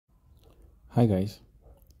Hi guys,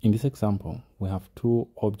 in this example we have two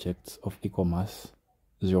objects of equal mass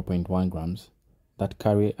 0.1 grams that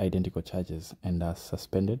carry identical charges and are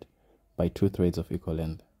suspended by two threads of equal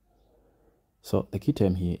length. So the key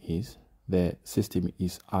term here is the system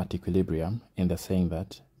is at equilibrium, and they're saying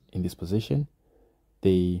that in this position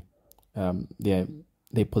they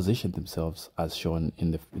position themselves as shown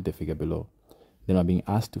in the figure below. Then we're being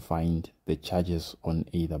asked to find the charges on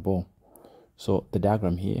either ball. So the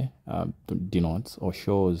diagram here denotes or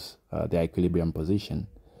shows the equilibrium position.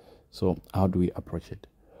 So how do we approach it?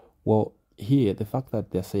 Well, here the fact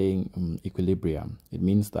that they're saying equilibrium, it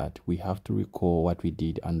means that we have to recall what we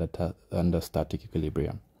did under static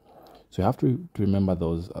equilibrium. So you have to remember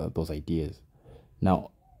those ideas.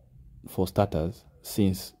 Now, for starters,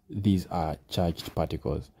 since these are charged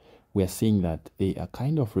particles, we are seeing that they are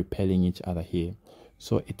kind of repelling each other here.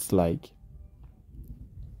 So it's like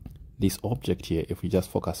this object here, if we just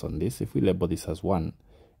focus on this, if we label this as 1,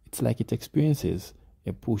 it's like it experiences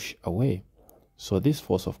a push away. So this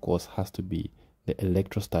force, of course, has to be the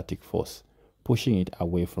electrostatic force pushing it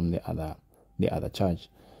away from the other charge.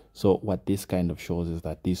 So what this kind of shows is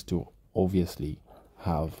that these two obviously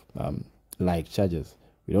have like charges.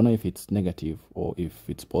 We don't know if it's negative or if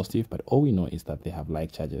it's positive, but all we know is that they have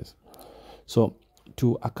like charges. So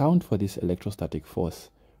to account for this electrostatic force,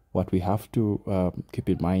 what we have to keep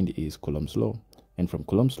in mind is Coulomb's law. And from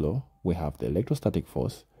Coulomb's law, we have the electrostatic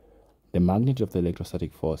force. The magnitude of the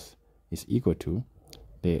electrostatic force is equal to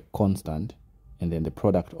the constant, and then the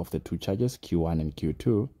product of the two charges, Q1 and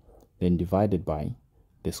Q2, then divided by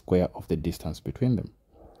the square of the distance between them.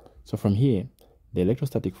 So from here, the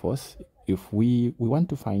electrostatic force, if we want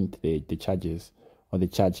to find the charges, or the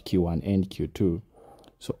charge Q1 and Q2,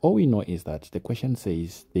 so all we know is that the question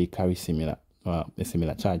says they carry a similar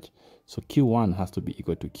charge. So Q1 has to be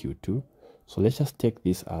equal to Q2. So let's just take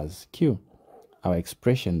this as Q. Our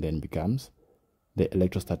expression then becomes the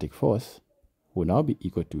electrostatic force will now be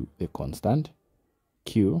equal to the constant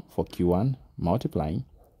Q for Q1 multiplying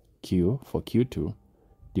Q for Q2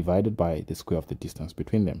 divided by the square of the distance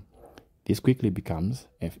between them. This quickly becomes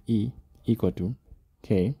Fe equal to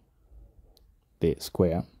K, the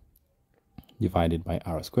square, divided by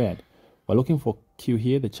R squared. We're looking for Q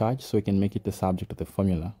here, the charge, so we can make it the subject of the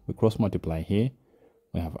formula. We cross multiply here,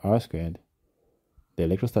 we have R squared, the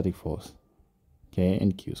electrostatic force, K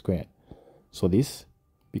and Q squared. So this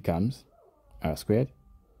becomes R squared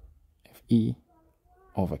Fe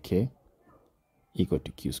over K equal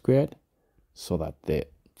to Q squared, so that the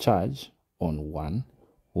charge on 1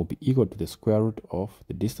 will be equal to the square root of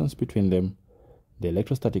the distance between them, the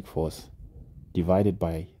electrostatic force, divided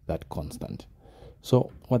by that constant.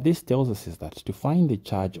 So what this tells us is that to find the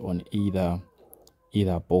charge on either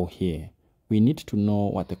ball here, we need to know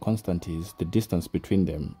what the constant is, the distance between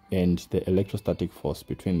them, and the electrostatic force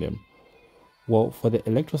between them. Well, for the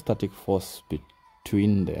electrostatic force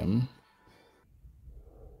between them,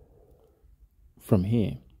 from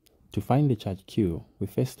here, to find the charge Q, we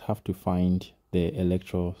first have to find the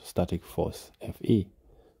electrostatic force Fe.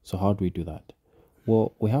 So how do we do that?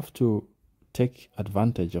 Well, we have to take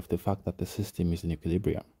advantage of the fact that the system is in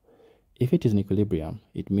equilibrium. If it is in equilibrium,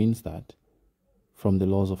 it means that from the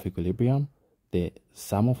laws of equilibrium, the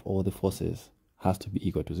sum of all the forces has to be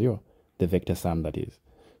equal to 0, the vector sum, that is.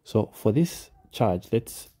 So for this charge,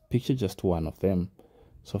 let's picture just one of them.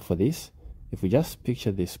 So for this, if we just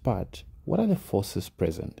picture this part, what are the forces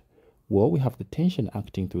present? Well, we have the tension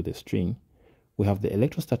acting through the string, we have the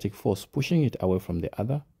electrostatic force pushing it away from the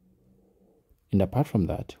other, and apart from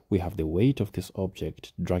that, we have the weight of this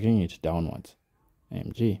object dragging it downwards,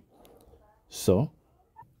 mg. So,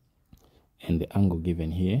 and the angle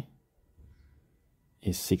given here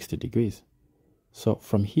is 60 degrees. So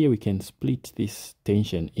from here we can split this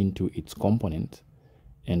tension into its components.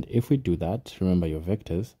 And if we do that, remember your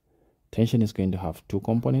vectors, tension is going to have two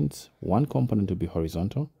components. One component will be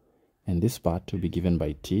horizontal, and this part will be given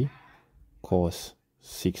by T cos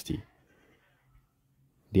 60.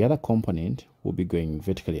 The other component will be going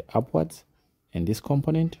vertically upwards, and this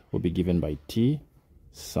component will be given by T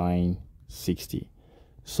sine 60.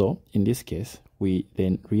 So in this case, we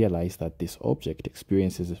then realize that this object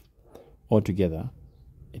experiences altogether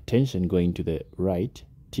a tension going to the right,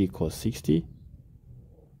 T cos 60,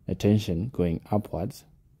 a tension going upwards,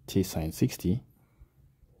 T sine 60,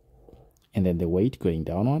 and then the weight going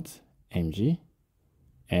downwards, mg,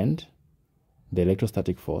 and the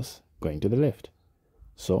electrostatic force going to the left.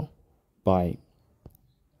 So by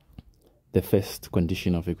the first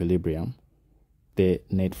condition of equilibrium, the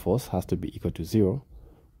net force has to be equal to 0.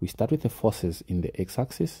 We start with the forces in the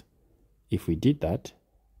x-axis. If we did that,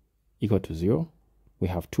 equal to 0, we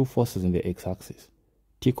have two forces in the x-axis.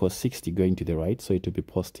 T cos 60 going to the right, so it will be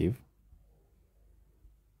positive.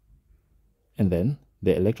 And then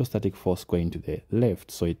the electrostatic force going to the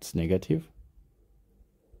left, so it's negative.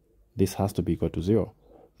 This has to be equal to 0.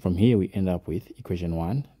 From here, we end up with equation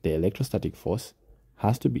 1. The electrostatic force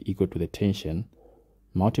has to be equal to the tension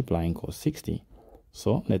multiplying cos 60.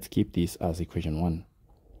 So let's keep this as equation 1.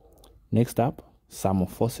 Next up, sum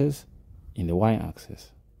of forces in the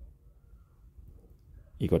y-axis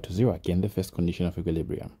equal to 0. Again, the first condition of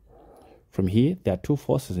equilibrium. From here, there are two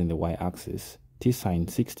forces in the y-axis, T sine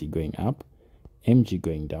 60 going up, mg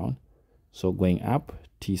going down. So going up,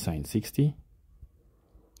 T sine 60.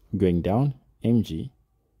 Going down, mg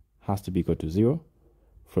has to be equal to 0.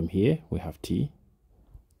 From here, we have T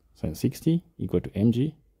sine 60 equal to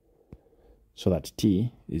mg. So that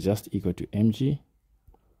T is just equal to mg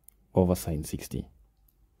over sine 60.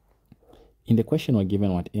 In the question, we're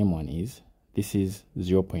given what M1 is. This is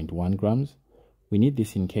 0.1 grams. We need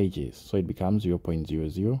this in kgs, so it becomes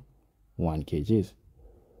 0.001 kgs.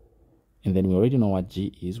 And then we already know what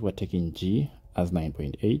G is. We're taking G as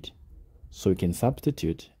 9.8. So we can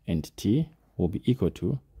substitute, and T will be equal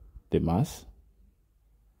to the mass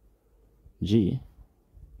G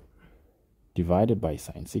divided by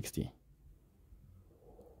sine 60.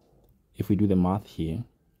 If we do the math here,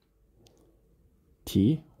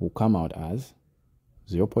 T will come out as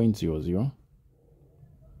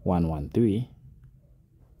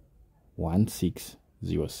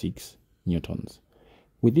 0.001131606 newtons.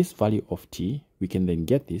 With this value of T, we can then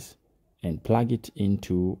get this and plug it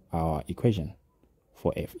into our equation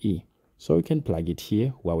for Fe. So we can plug it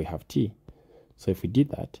here where we have T. So if we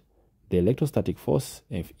did that, the electrostatic force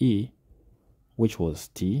Fe, which was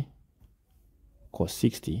T cos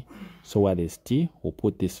 60, so where there's T, we'll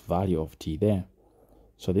put this value of T there.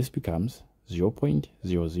 So this becomes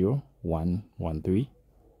 0.00113.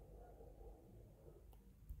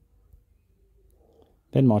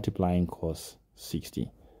 Then multiplying cos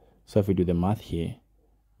 60. So if we do the math here,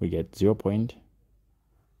 we get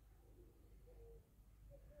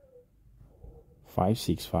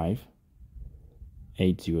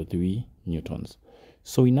 0.565803 newtons.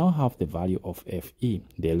 So we now have the value of Fe,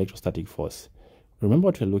 the electrostatic force. Remember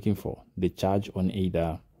what we're looking for, the charge on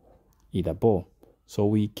either ball. So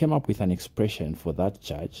we came up with an expression for that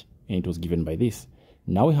charge, and it was given by this.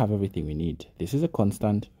 Now we have everything we need. This is a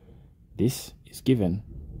constant, this is given,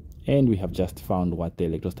 and we have just found what the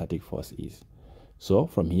electrostatic force is. So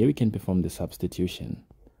from here we can perform the substitution.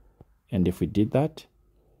 And if we did that,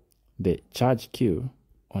 the charge Q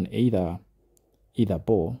on either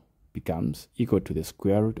ball becomes equal to the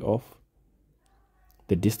square root of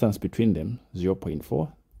the distance between them,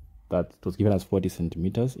 0.4. That was given as 40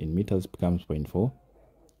 centimeters. In meters becomes 0.4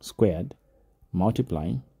 squared,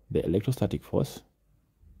 multiplying the electrostatic force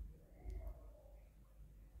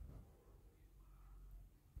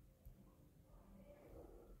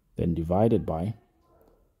then divided by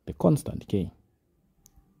the constant K.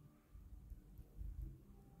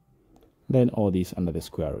 Then all this under the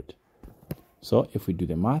square root. So if we do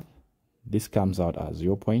the math, this comes out as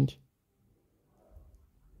 0.1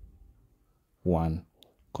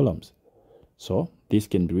 coulombs. So this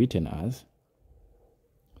can be written as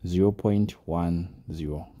 0.10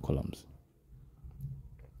 coulombs.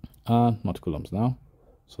 Not coulombs now.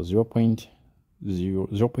 So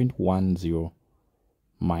 0.10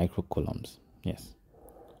 microcoulombs. Yes.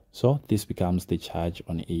 So this becomes the charge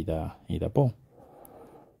on either ball.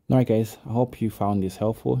 Alright guys, I hope you found this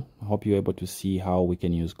helpful. I hope you're able to see how we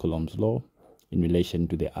can use Coulomb's law in relation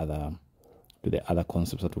to the other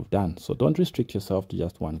concepts that we've done. So don't restrict yourself to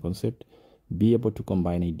just one concept. Be able to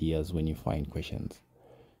combine ideas when you find questions.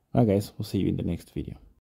 Alright guys, we'll see you in the next video.